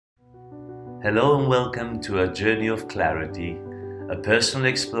Hello and welcome to A Journey of Clarity, a personal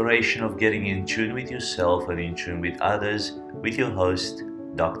exploration of getting in tune with yourself and in tune with others with your host,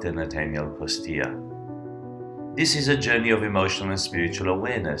 Dr. Nathaniel Costia. This is a journey of emotional and spiritual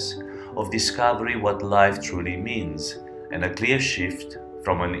awareness, of discovery what life truly means, and a clear shift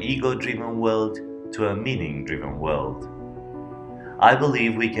from an ego-driven world to a meaning-driven world. I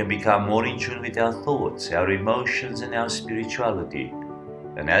believe we can become more in tune with our thoughts, our emotions, and our spirituality.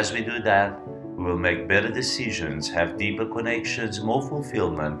 And as we do that, we will make better decisions, have deeper connections, more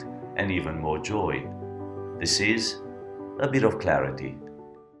fulfillment, and even more joy. This is A Bit of Clarity.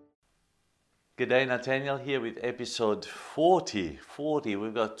 G'day, Nathaniel here with episode 40.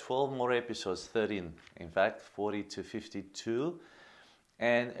 We've got 12 more episodes, 13 in fact, 40 to 52.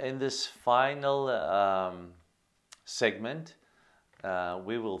 And in this final segment,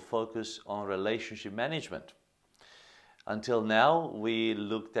 we will focus on relationship management. Until now, we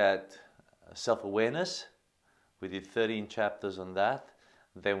looked at self-awareness. We did 13 chapters on that.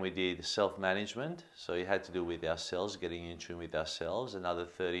 Then we did self-management. So it had to do with ourselves, getting in tune with ourselves. Another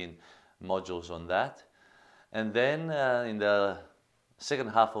 13 modules on that. And then in the second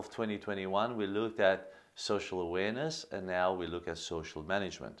half of 2021, we looked at social awareness. And now we look at social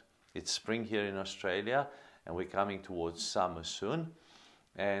management. It's spring here in Australia, and we're coming towards summer soon.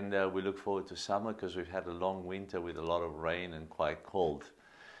 And we look forward to summer because we've had a long winter with a lot of rain and quite cold.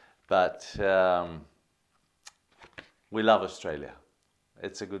 But we love Australia.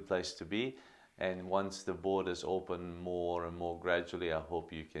 It's a good place to be. And once the borders open more and more gradually, I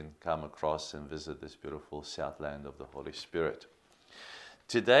hope you can come across and visit this beautiful Southland of the Holy Spirit.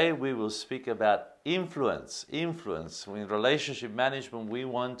 Today we will speak about influence. Influence. In relationship management, we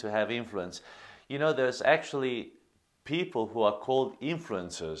want to have influence. You know, there's actually people who are called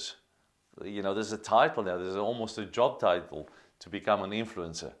influencers. You know, there's a title now, there's almost a job title to become an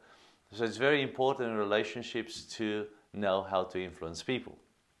influencer. So it's very important in relationships to know how to influence people.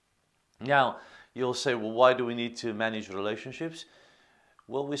 Now, you'll say, well, why do we need to manage relationships?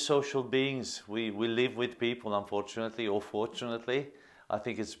 Well, we're social beings. We live with people, unfortunately or fortunately. I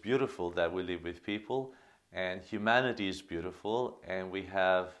think it's beautiful that we live with people, and humanity is beautiful, and we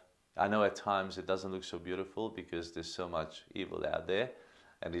have, I know at times it doesn't look so beautiful because there's so much evil out there,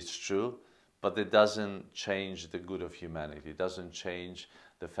 and it's true, but it doesn't change the good of humanity. It doesn't change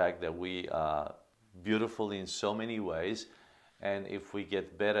the fact that we are beautiful in so many ways, and if we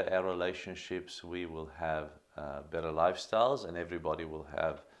get better at our relationships, we will have better lifestyles, and everybody will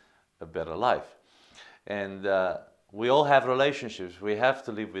have a better life. And we all have relationships. We have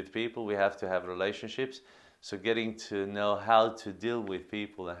to live with people. We have to have relationships. So getting to know how to deal with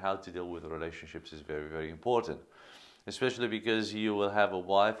people and how to deal with relationships is very, very important. Especially because you will have a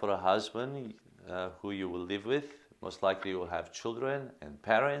wife or a husband who you will live with. Most likely you will have children and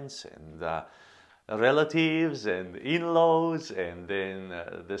parents and relatives and in-laws, and then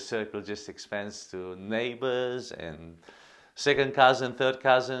the circle just expands to neighbors and second cousin, third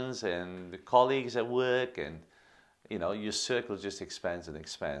cousins, and colleagues at work, and you know, your circle just expands and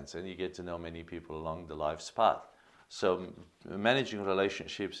expands, and you get to know many people along the life's path. So managing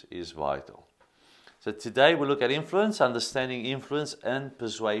relationships is vital. So today we look at influence, understanding influence, and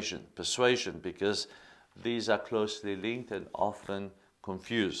persuasion. Persuasion, because these are closely linked and often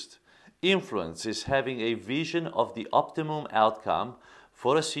confused. Influence is having a vision of the optimum outcome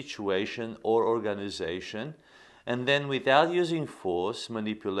for a situation or organization, and then without using force,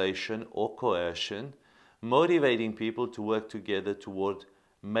 manipulation, or coercion, motivating people to work together toward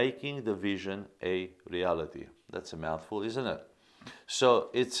making the vision a reality. That's a mouthful, isn't it? So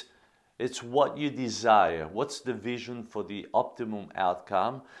it's what you desire. What's the vision for the optimum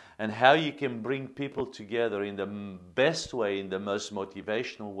outcome, and how you can bring people together in the best way, in the most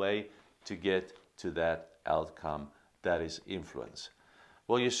motivational way to get to that outcome that is influence.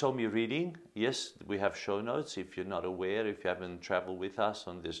 Well, you saw me reading. Yes, we have show notes. If you're not aware, if you haven't traveled with us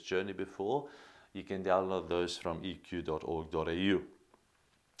on this journey before, you can download those from eq.org.au.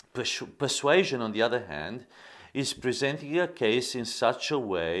 Persuasion, on the other hand, is presenting a case in such a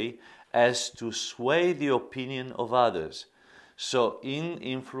way as to sway the opinion of others. So in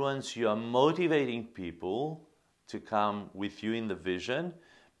influence, you are motivating people to come with you in the vision,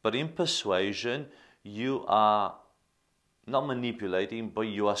 but in persuasion, you are not manipulating, but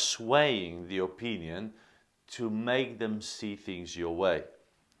you are swaying the opinion to make them see things your way.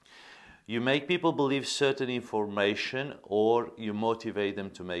 You make people believe certain information, or you motivate them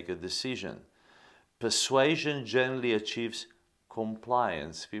to make a decision. Persuasion generally achieves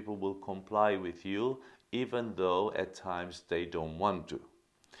compliance. People will comply with you even though at times they don't want to.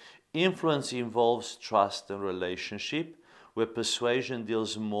 Influence involves trust and relationship, where persuasion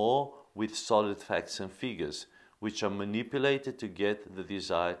deals more with solid facts and figures, which are manipulated to get the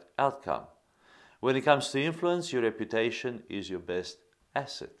desired outcome. When it comes to influence, your reputation is your best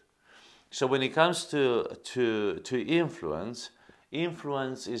asset. So when it comes to influence,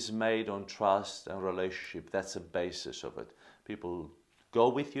 influence is made on trust and relationship. That's the basis of it. People go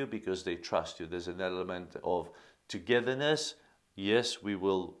with you because they trust you. There's an element of togetherness. Yes, I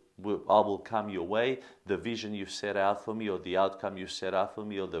will come your way. The vision you've set out for me, or the outcome you've set out for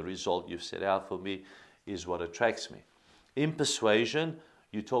me, or the result you've set out for me is what attracts me. In persuasion,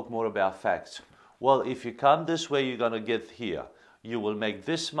 you talk more about facts. Well, if you come this way, you're going to get here. You will make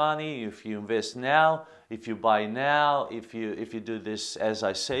this money if you invest now, if you buy now, if you do this as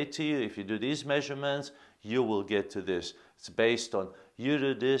I say to you, if you do these measurements, you will get to this. It's based on you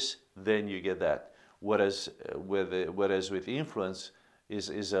do this, then you get that. Whereas with influence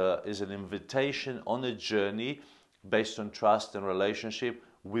is an invitation on a journey based on trust and relationship.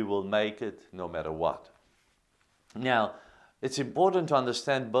 We will make it no matter what. Now, it's important to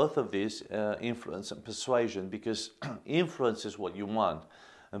understand both of these, influence and persuasion, because influence is what you want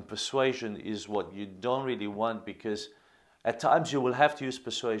and persuasion is what you don't really want, because at times you will have to use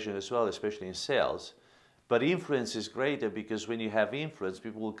persuasion as well, especially in sales. But influence is greater because when you have influence,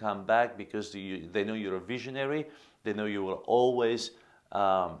 people will come back because they know you're a visionary. They know you will always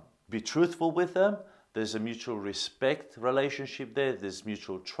be truthful with them. There's a mutual respect relationship there. There's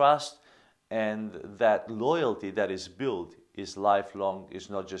mutual trust. And that loyalty that is built is lifelong. It's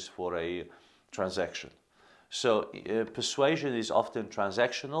not just for a transaction. So persuasion is often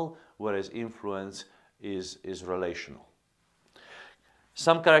transactional, whereas influence is relational.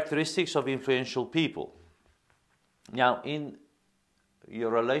 Some characteristics of influential people. Now, in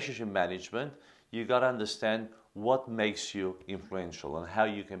your relationship management, you got to understand what makes you influential and how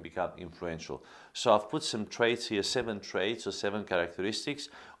you can become influential. So I've put some traits here, 7 traits or 7 characteristics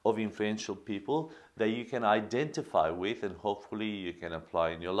of influential people that you can identify with and hopefully you can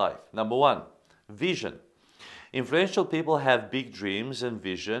apply in your life. Number 1, vision. Influential people have big dreams and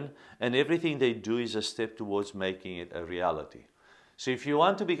vision, and everything they do is a step towards making it a reality. So if you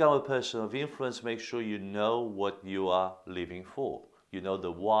want to become a person of influence, make sure you know what you are living for. You know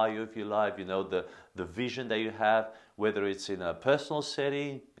the why of your life, you know the vision that you have, whether it's in a personal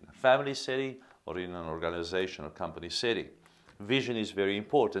setting, in a family setting, or in an organization or company setting. Vision is very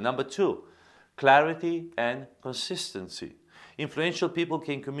important. Number 2, clarity and consistency. Influential people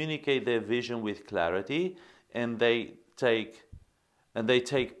can communicate their vision with clarity, and they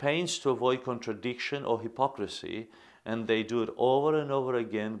take pains to avoid contradiction or hypocrisy, and they do it over and over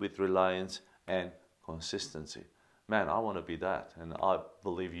again with reliance and consistency. Man, I want to be that, and I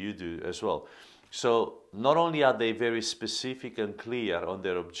believe you do as well. So not only are they very specific and clear on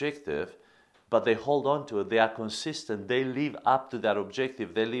their objective, but they hold on to it. They are consistent. They live up to that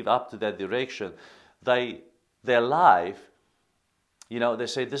objective. They live up to that direction. Their life, they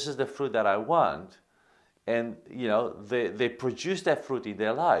say, this is the fruit that I want, and they produce that fruit in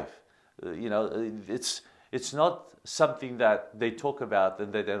their life. It's not something that they talk about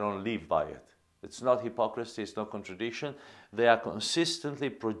and that they don't live by it. It's not hypocrisy, it's not contradiction. They are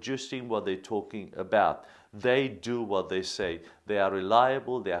consistently producing what they're talking about. They do what they say. They are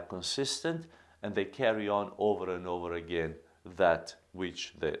reliable, they are consistent, and they carry on over and over again that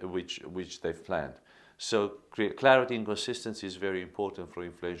which they've planned. So clarity and consistency is very important for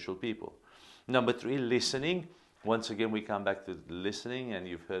influential people. Number 3, listening. Once again, we come back to listening, and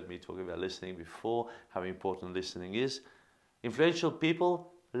you've heard me talk about listening before, how important listening is. Influential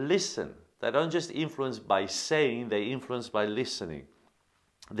people listen. They don't just influence by saying, they influence by listening.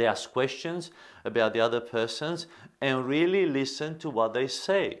 They ask questions about the other persons and really listen to what they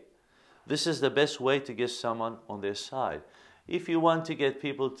say. This is the best way to get someone on their side. If you want to get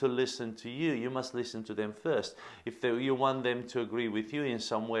people to listen to you, you must listen to them first. If you want them to agree with you in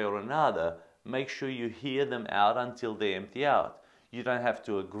some way or another, make sure you hear them out until they empty out. You don't have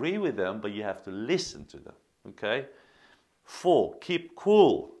to agree with them, but you have to listen to them. Okay? 4, keep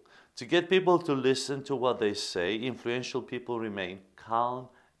cool. To get people to listen to what they say, influential people remain calm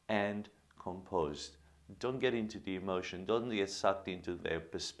and composed. Don't get into the emotion. Don't get sucked into their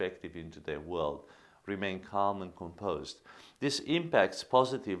perspective, into their world. Remain calm and composed. This impacts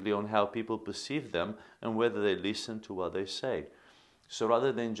positively on how people perceive them and whether they listen to what they say. So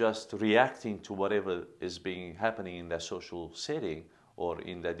rather than just reacting to whatever is happening in that social setting or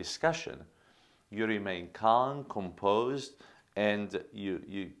in that discussion, you remain calm, composed, and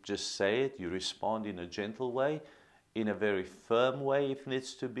you just say it. You respond in a gentle way, in a very firm way if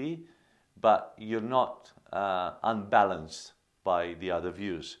needs to be, but you're not unbalanced by the other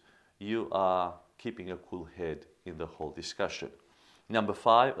views. You are keeping a cool head in the whole discussion. Number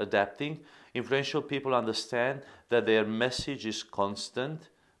 5, adapting. Influential people understand that their message is constant,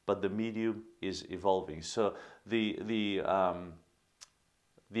 but the medium is evolving. So the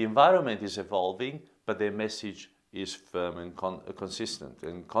environment is evolving, but their message is firm and consistent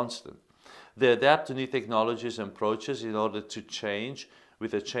and constant. They adapt to new technologies and approaches in order to change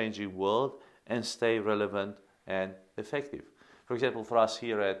with a changing world and stay relevant and effective. For example, for us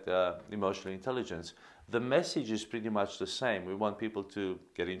here at Emotional Intelligence, the message is pretty much the same. We want people to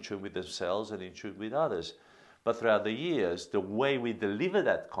get in tune with themselves and in tune with others. But throughout the years, the way we deliver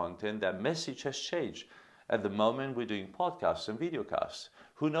that content, that message has changed. At the moment, we're doing podcasts and videocasts.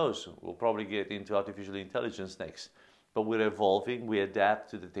 Who knows? We'll probably get into artificial intelligence next. But we're evolving, we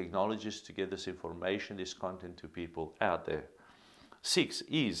adapt to the technologies to get this information, this content to people out there. 6,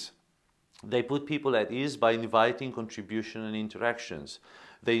 ease. They put people at ease by inviting contribution and interactions.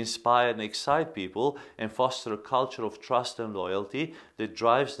 They inspire and excite people and foster a culture of trust and loyalty that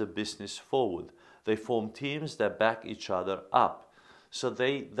drives the business forward. They form teams that back each other up. So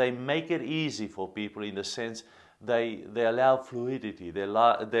they make it easy for people in the sense they allow fluidity, they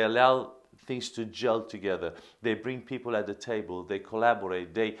allow things to gel together. They bring people at the table, they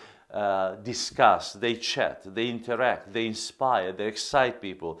collaborate, they discuss, they chat, they interact, they inspire, they excite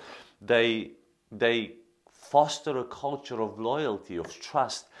people. They foster a culture of loyalty, of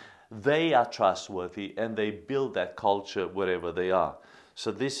trust. They are trustworthy and they build that culture wherever they are. So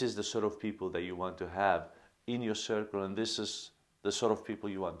this is the sort of people that you want to have in your circle, and this is the sort of people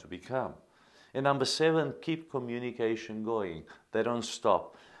you want to become. And number 7, keep communication going. They don't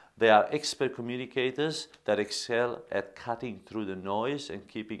stop. They are expert communicators that excel at cutting through the noise and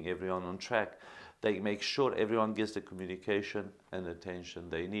keeping everyone on track. They make sure everyone gets the communication and attention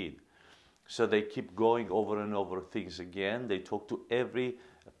they need. So they keep going over and over things again. They talk to every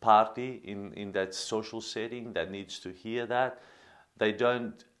party in that social setting that needs to hear that. They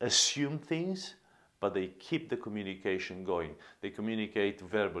don't assume things, but they keep the communication going. They communicate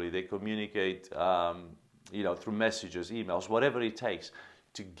verbally. They communicate through messages, emails, whatever it takes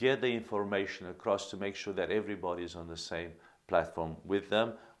to get the information across, to make sure that everybody is on the same platform with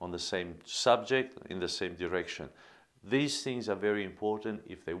them, on the same subject, in the same direction. These things are very important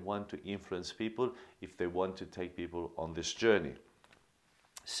if they want to influence people, if they want to take people on this journey.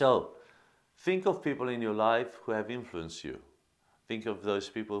 So, think of people in your life who have influenced you. Think of those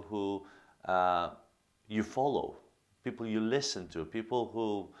people who you follow, people you listen to, people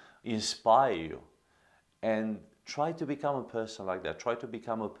who inspire you. And try to become a person like that. Try to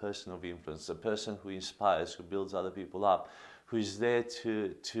become a person of influence, a person who inspires, who builds other people up, who is there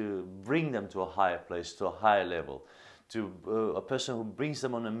to bring them to a higher place, to a higher level, to a person who brings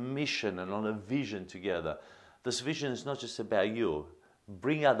them on a mission and on a vision together. This vision is not just about you.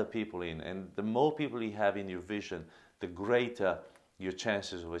 Bring other people in, and the more people you have in your vision, the greater your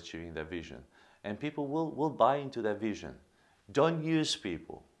chances of achieving that vision. And people will buy into that vision. Don't use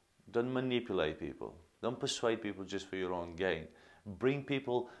people. Don't manipulate people. Don't persuade people just for your own gain. Bring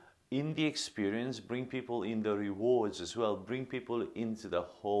people in the experience, bring people in the rewards as well, bring people into the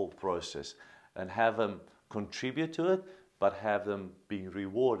whole process and have them contribute to it, but have them being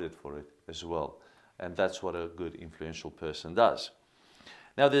rewarded for it as well. And that's what a good influential person does.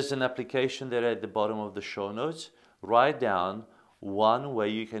 Now there's an application there at the bottom of the show notes. Write down one way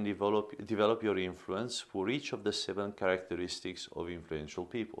you can develop your influence for each of the 7 characteristics of influential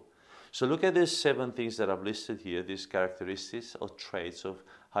people. So look at these 7 things that I've listed here, these characteristics or traits of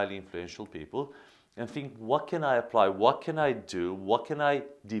highly influential people, and think, what can I apply? What can I do? What can I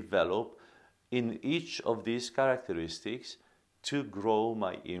develop in each of these characteristics to grow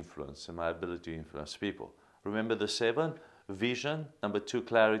my influence and my ability to influence people? Remember the 7? Vision. Number 2,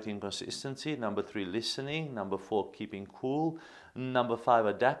 clarity and consistency. Number 3, listening. Number 4, keeping cool. Number 5,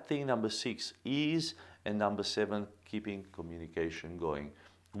 adapting. Number 6, ease. And number 7, keeping communication going.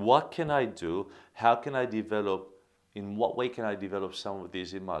 What can I do? How can I develop? In what way can I develop some of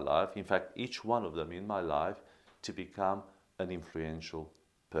these in my life? In fact, each one of them in my life to become an influential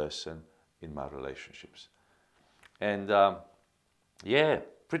person in my relationships. And yeah,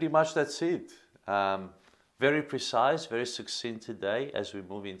 pretty much that's it. Very precise, very succinct today as we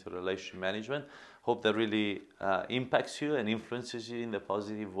move into relationship management. Hope that really impacts you and influences you in a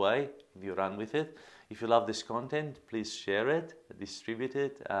positive way if you run with it. If you love this content, please share it, distribute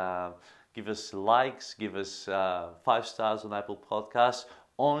it, give us likes, give us 5 stars on Apple Podcasts,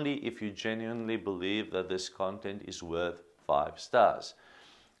 only if you genuinely believe that this content is worth 5 stars.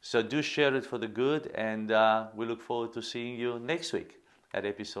 So do share it for the good, and we look forward to seeing you next week at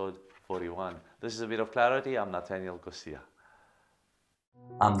episode 41. This is A Bit of Clarity. I'm Nathaniel Cosilla.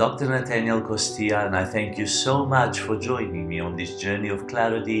 I'm Dr. Nathaniel Costilla, and I thank you so much for joining me on this journey of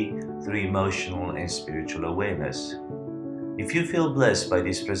clarity through emotional and spiritual awareness. If you feel blessed by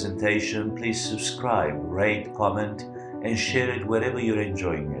this presentation, please subscribe, rate, comment, and share it wherever you're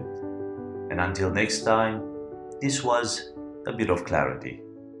enjoying it. And until next time, this was A Bit of Clarity.